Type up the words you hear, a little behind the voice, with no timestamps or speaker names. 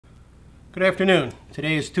Good afternoon.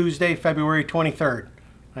 Today is Tuesday, February 23rd.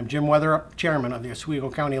 I'm Jim Weatherup, Chairman of the Oswego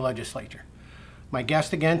County Legislature. My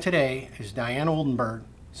guest again today is Diane Oldenburg,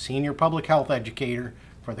 Senior Public Health Educator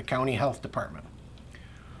for the County Health Department.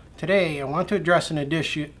 Today, I want to address an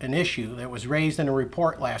issue that was raised in a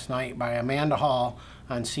report last night by Amanda Hall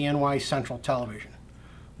on CNY Central Television.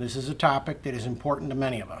 This is a topic that is important to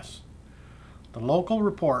many of us. The local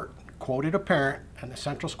report quoted a parent and the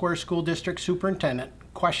Central Square School District Superintendent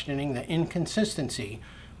questioning the inconsistency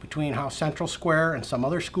between how Central Square and some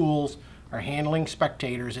other schools are handling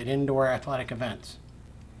spectators at indoor athletic events.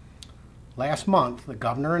 Last month, the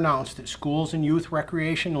governor announced that schools and youth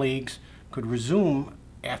recreation leagues could resume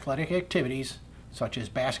athletic activities such as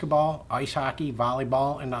basketball, ice hockey,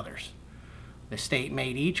 volleyball, and others. The state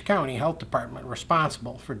made each county health department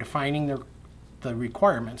responsible for defining the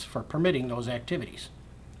requirements for permitting those activities.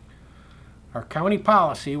 Our county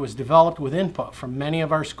policy was developed with input from many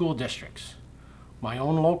of our school districts. My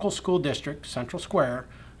own local school district, Central Square,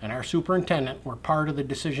 and our superintendent were part of the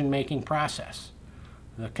decision-making process.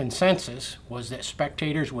 The consensus was that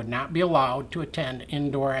spectators would not be allowed to attend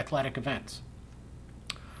indoor athletic events.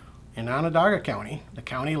 In Onondaga County, the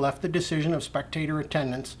county left the decision of spectator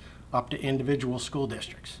attendance up to individual school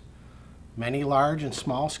districts. Many large and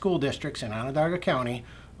small school districts in Onondaga County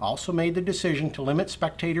also made the decision to limit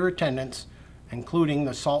spectator attendance, including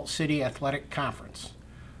the Salt City Athletic Conference.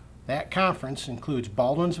 That conference includes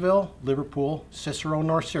Baldwinsville, Liverpool, Cicero,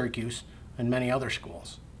 North Syracuse, and many other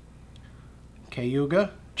schools.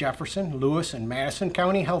 Cayuga, Jefferson, Lewis, and Madison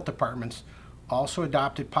County Health Departments also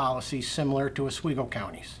adopted policies similar to Oswego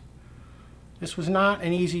County's. This was not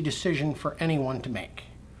an easy decision for anyone to make.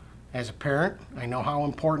 As a parent, I know how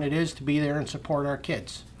important it is to be there and support our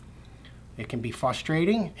kids. It can be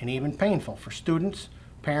frustrating and even painful for students,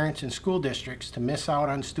 parents, and school districts to miss out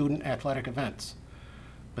on student athletic events.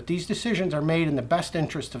 But these decisions are made in the best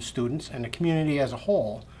interest of students and the community as a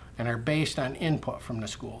whole and are based on input from the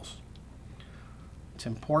schools. It's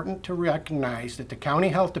important to recognize that the County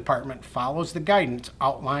Health Department follows the guidance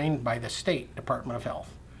outlined by the State Department of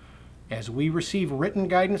Health. As we receive written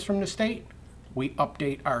guidance from the state, we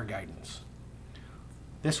update our guidance.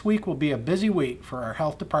 This week will be a busy week for our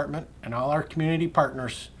health department and all our community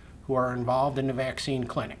partners who are involved in the vaccine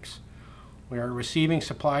clinics. We are receiving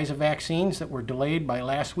supplies of vaccines that were delayed by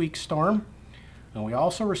last week's storm, and we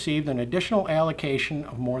also received an additional allocation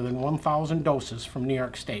of more than 1,000 doses from New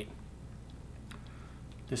York State.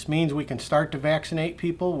 This means we can start to vaccinate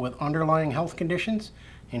people with underlying health conditions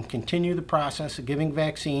and continue the process of giving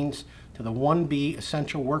vaccines to the 1B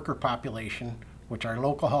essential worker population, which our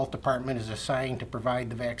local health department is assigned to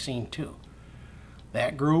provide the vaccine to.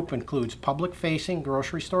 That group includes public-facing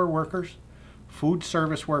grocery store workers, food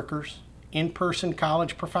service workers, in-person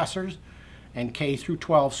college professors, and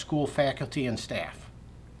K-12 school faculty and staff.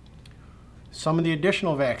 Some of the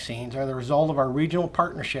additional vaccines are the result of our regional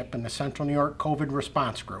partnership in the Central New York COVID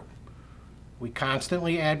Response Group. We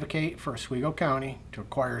constantly advocate for Oswego County to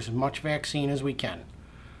acquire as much vaccine as we can.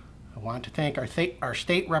 I want to thank our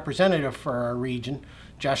state representative for our region,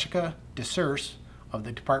 Jessica DeSurse, of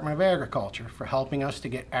the Department of Agriculture, for helping us to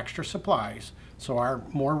get extra supplies so our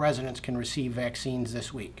more residents can receive vaccines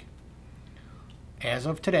this week. As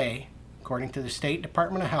of today, according to the State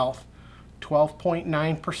Department of Health,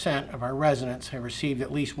 12.9% of our residents have received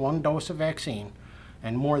at least one dose of vaccine,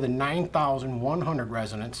 and more than 9,100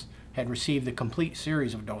 residents had received the complete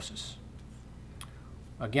series of doses.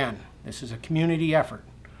 Again, this is a community effort.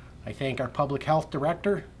 I thank our Public Health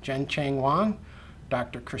Director, Jen Chang Wang,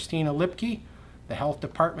 Dr. Christina Lipke, the Health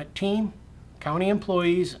Department team, county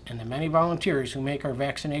employees, and the many volunteers who make our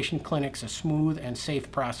vaccination clinics a smooth and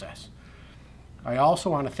safe process. I also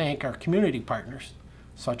want to thank our community partners,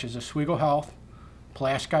 such as Oswego Health,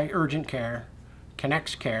 Pulaski Urgent Care,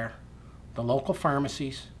 Connects Care, the local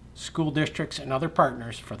pharmacies, school districts, and other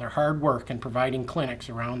partners for their hard work in providing clinics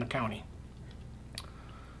around the county.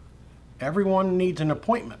 Everyone needs an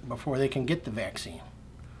appointment before they can get the vaccine.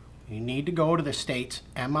 You need to go to the state's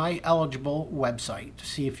Am I Eligible website to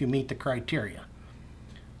see if you meet the criteria.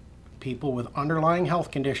 People with underlying health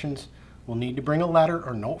conditions will need to bring a letter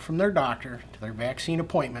or note from their doctor to their vaccine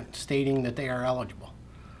appointment stating that they are eligible.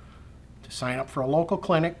 To sign up for a local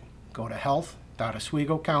clinic, go to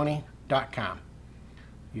health.oswegocounty.com.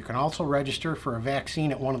 You can also register for a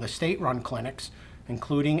vaccine at one of the state-run clinics,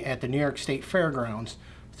 including at the New York State Fairgrounds,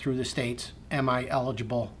 through the state's Am I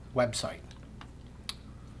Eligible website.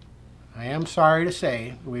 I am sorry to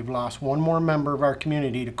say we've lost one more member of our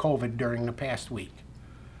community to COVID during the past week.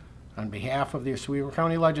 On behalf of the Oswego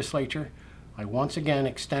County Legislature, I once again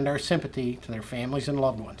extend our sympathy to their families and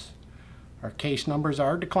loved ones. Our case numbers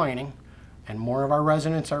are declining, and more of our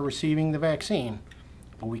residents are receiving the vaccine,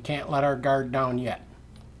 but we can't let our guard down yet.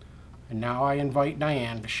 And now I invite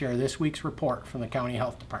Diane to share this week's report from the County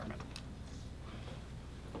Health Department.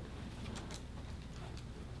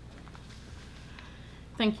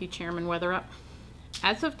 Thank you, Chairman Weatherup.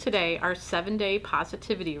 As of today, our 7-day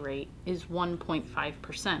positivity rate is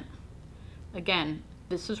 1.5%. Again,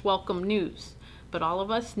 this is welcome news, but all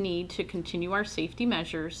of us need to continue our safety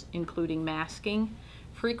measures, including masking,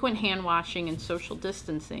 frequent hand washing, and social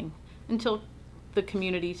distancing until the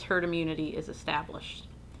community's herd immunity is established.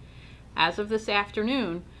 As of this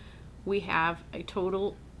afternoon, we have a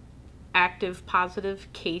total active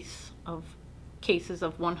positive cases of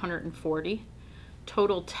 140.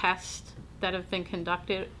 Total tests that have been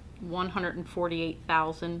conducted,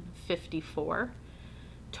 148,054.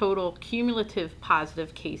 Total cumulative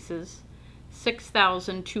positive cases,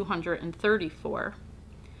 6,234.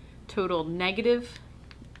 Total negative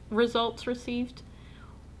results received,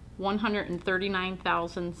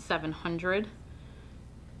 139,700.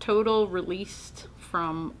 Total released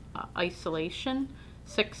from isolation,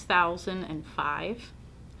 6,005.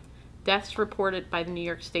 Deaths reported by the New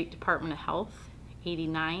York State Department of Health,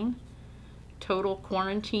 89. Total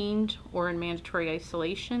quarantined or in mandatory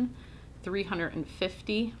isolation,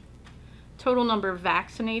 350. Total number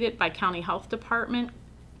vaccinated by County Health Department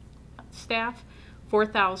staff,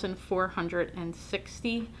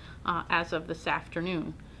 4,460 as of this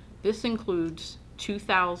afternoon. This includes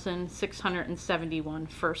 2,671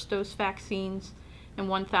 first dose vaccines and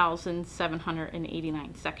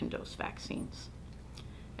 1,789 second dose vaccines.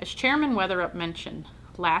 As Chairman Weatherup mentioned,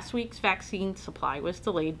 last week's vaccine supply was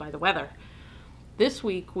delayed by the weather. This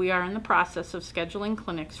week, we are in the process of scheduling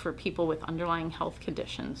clinics for people with underlying health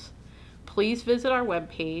conditions. Please visit our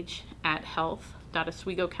webpage at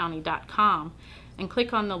health.oswegocounty.com and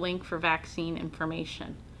click on the link for vaccine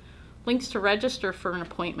information. Links to register for an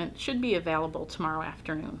appointment should be available tomorrow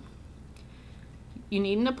afternoon. You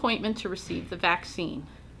need an appointment to receive the vaccine.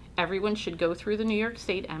 Everyone should go through the New York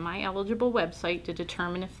State MI Eligible website to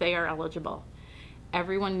determine if they are eligible.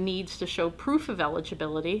 Everyone needs to show proof of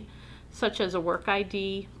eligibility, such as a work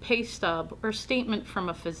ID, pay stub, or statement from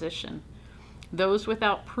a physician. Those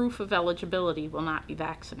without proof of eligibility will not be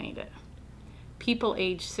vaccinated. People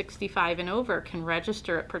aged 65 and over can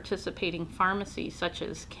register at participating pharmacies such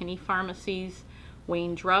as Kinney Pharmacies,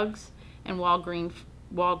 Wayne Drugs, and Walgreen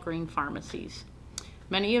Pharmacies.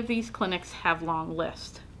 Many of these clinics have long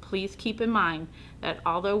lists. Please keep in mind that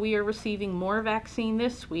although we are receiving more vaccine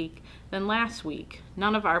this week than last week,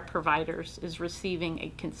 none of our providers is receiving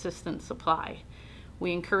a consistent supply.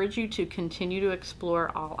 We encourage you to continue to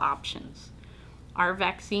explore all options. Our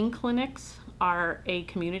vaccine clinics are a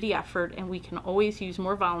community effort, and we can always use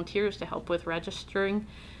more volunteers to help with registering,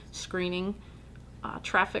 screening,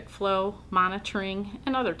 traffic flow, monitoring,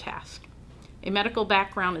 and other tasks. A medical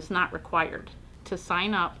background is not required. To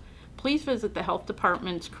sign up, please visit the Health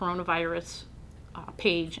Department's coronavirus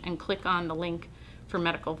page and click on the link for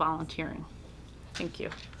medical volunteering. Thank you.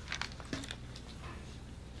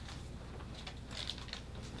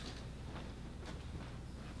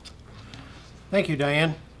 Thank you,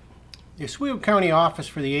 Diane. The Oswego County Office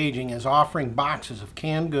for the Aging is offering boxes of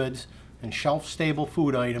canned goods and shelf-stable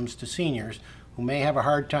food items to seniors who may have a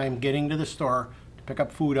hard time getting to the store to pick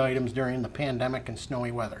up food items during the pandemic and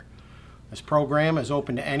snowy weather. This program is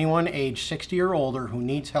open to anyone age 60 or older who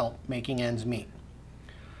needs help making ends meet.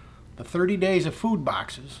 The 30 days of food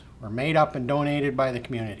boxes were made up and donated by the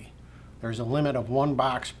community. There's a limit of 1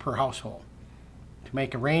 box per household. To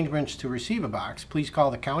make arrangements to receive a box, please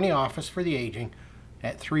call the County Office for the Aging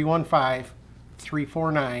at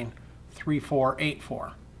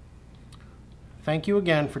 315-349-3484. Thank you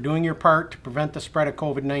again for doing your part to prevent the spread of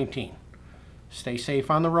COVID-19. Stay safe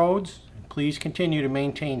on the roads, and please continue to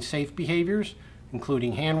maintain safe behaviors,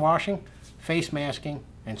 including hand washing, face masking,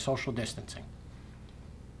 and social distancing.